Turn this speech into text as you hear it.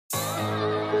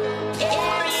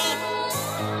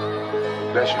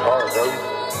That shit hard, bro.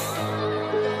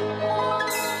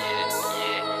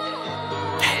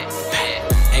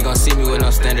 Ain't gon' see me with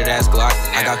no standard ass Glock.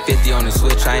 I got 50 on the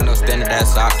switch, I ain't no standard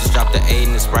ass op. Just dropped the 8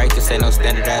 in the Sprite, this ain't no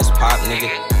standard ass pop, nigga.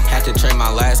 Had to trade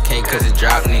my last cake cause it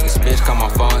dropped, niggas. Bitch call my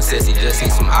phone, says he just seen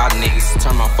some odd niggas.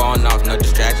 Turn my phone off, no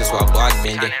distractions while block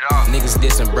bending. Niggas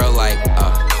dissing bro like,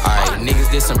 alright. Niggas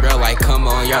dissing bro like, come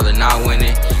on, y'all are not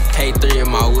winning. K3 in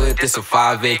my wood, this a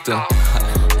 5 victim.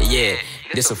 Yeah.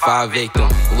 This a 5 victim.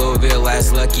 Louisville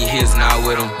last lucky, he's not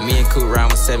with him. Me and Coot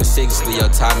round with 7-6, Leo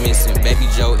top missing. Baby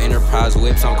Joe Enterprise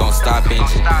whips, I'm gon' stop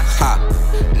engine. Ha,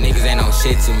 niggas ain't no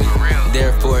shit to me.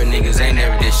 Therefore, niggas ain't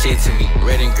never did shit to me.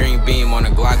 Red and green beam on the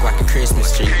Glock like a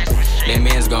Christmas tree. They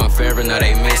men's gone forever, know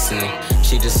they missing it.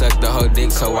 She just sucked the whole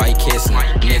dick, so why you kissing her?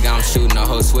 Nigga, I'm shooting a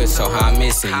whole switch, so how I'm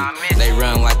missing you? They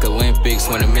run like Olympics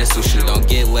when a missile shoot. Don't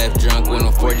get left drunk when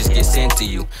a 4 just get sent to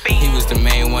you. He was the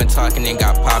main one talking and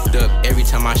got popped up. Every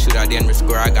time I shoot, I didn't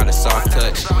score, I got a soft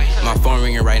touch. My phone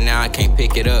ringing right now, I can't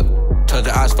pick it up. Told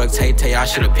the odds fuck Tay, I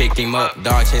should've picked him up.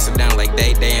 Dog chase him down like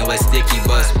they ain't let sticky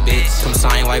bust, bitch. Come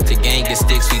sign life to gang, get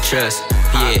sticks we trust.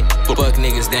 Yeah, fuck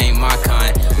niggas, they ain't my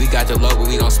kind. We got the low, but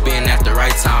we gon' spin at the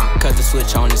right time. Cut the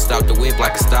switch on and stop the whip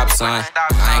like a stop sign.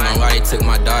 I ain't gon' lie, they took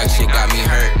my dog, shit got me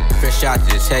hurt. Fresh out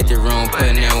the detective room,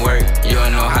 putting in work. You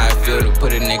don't know how I feel to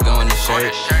put a nigga on the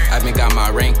shirt. I been got my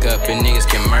rank up and niggas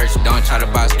can merch. Don't try to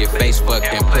box, get face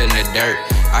fucked and put in the dirt.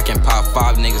 I can pop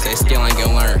 5 niggas, they still ain't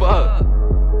gon' learn.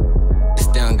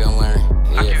 Still ain't gon' learn.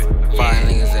 Yeah, 5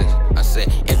 niggas that I said,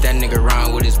 if that nigga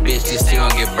run with his bitch, he still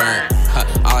gon' get burned.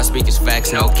 All I speak is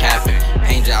facts, no capping.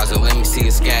 Paint jobs and let me see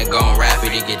a scat gon'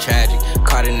 rapid, it get tragic.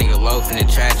 Caught a nigga loafing it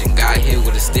tragic. Got hit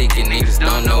with a stick and niggas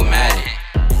don't know Madden.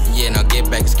 Yeah, no get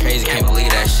back is crazy, can't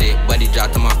believe that shit. Buddy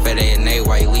dropped on my fat A&A,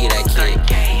 why you leave that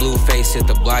kid? Blue face hit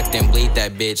the block, then bleed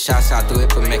that bitch. Shots out the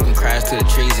whip and make him crash to the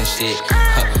trees and shit.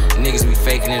 Niggas be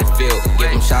faking in the field,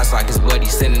 give him shots like his buddy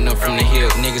sending them from the hill.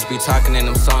 Niggas be talking in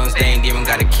them songs, they ain't even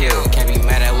got a kill. Can't be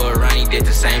mad at Lil Ronnie, did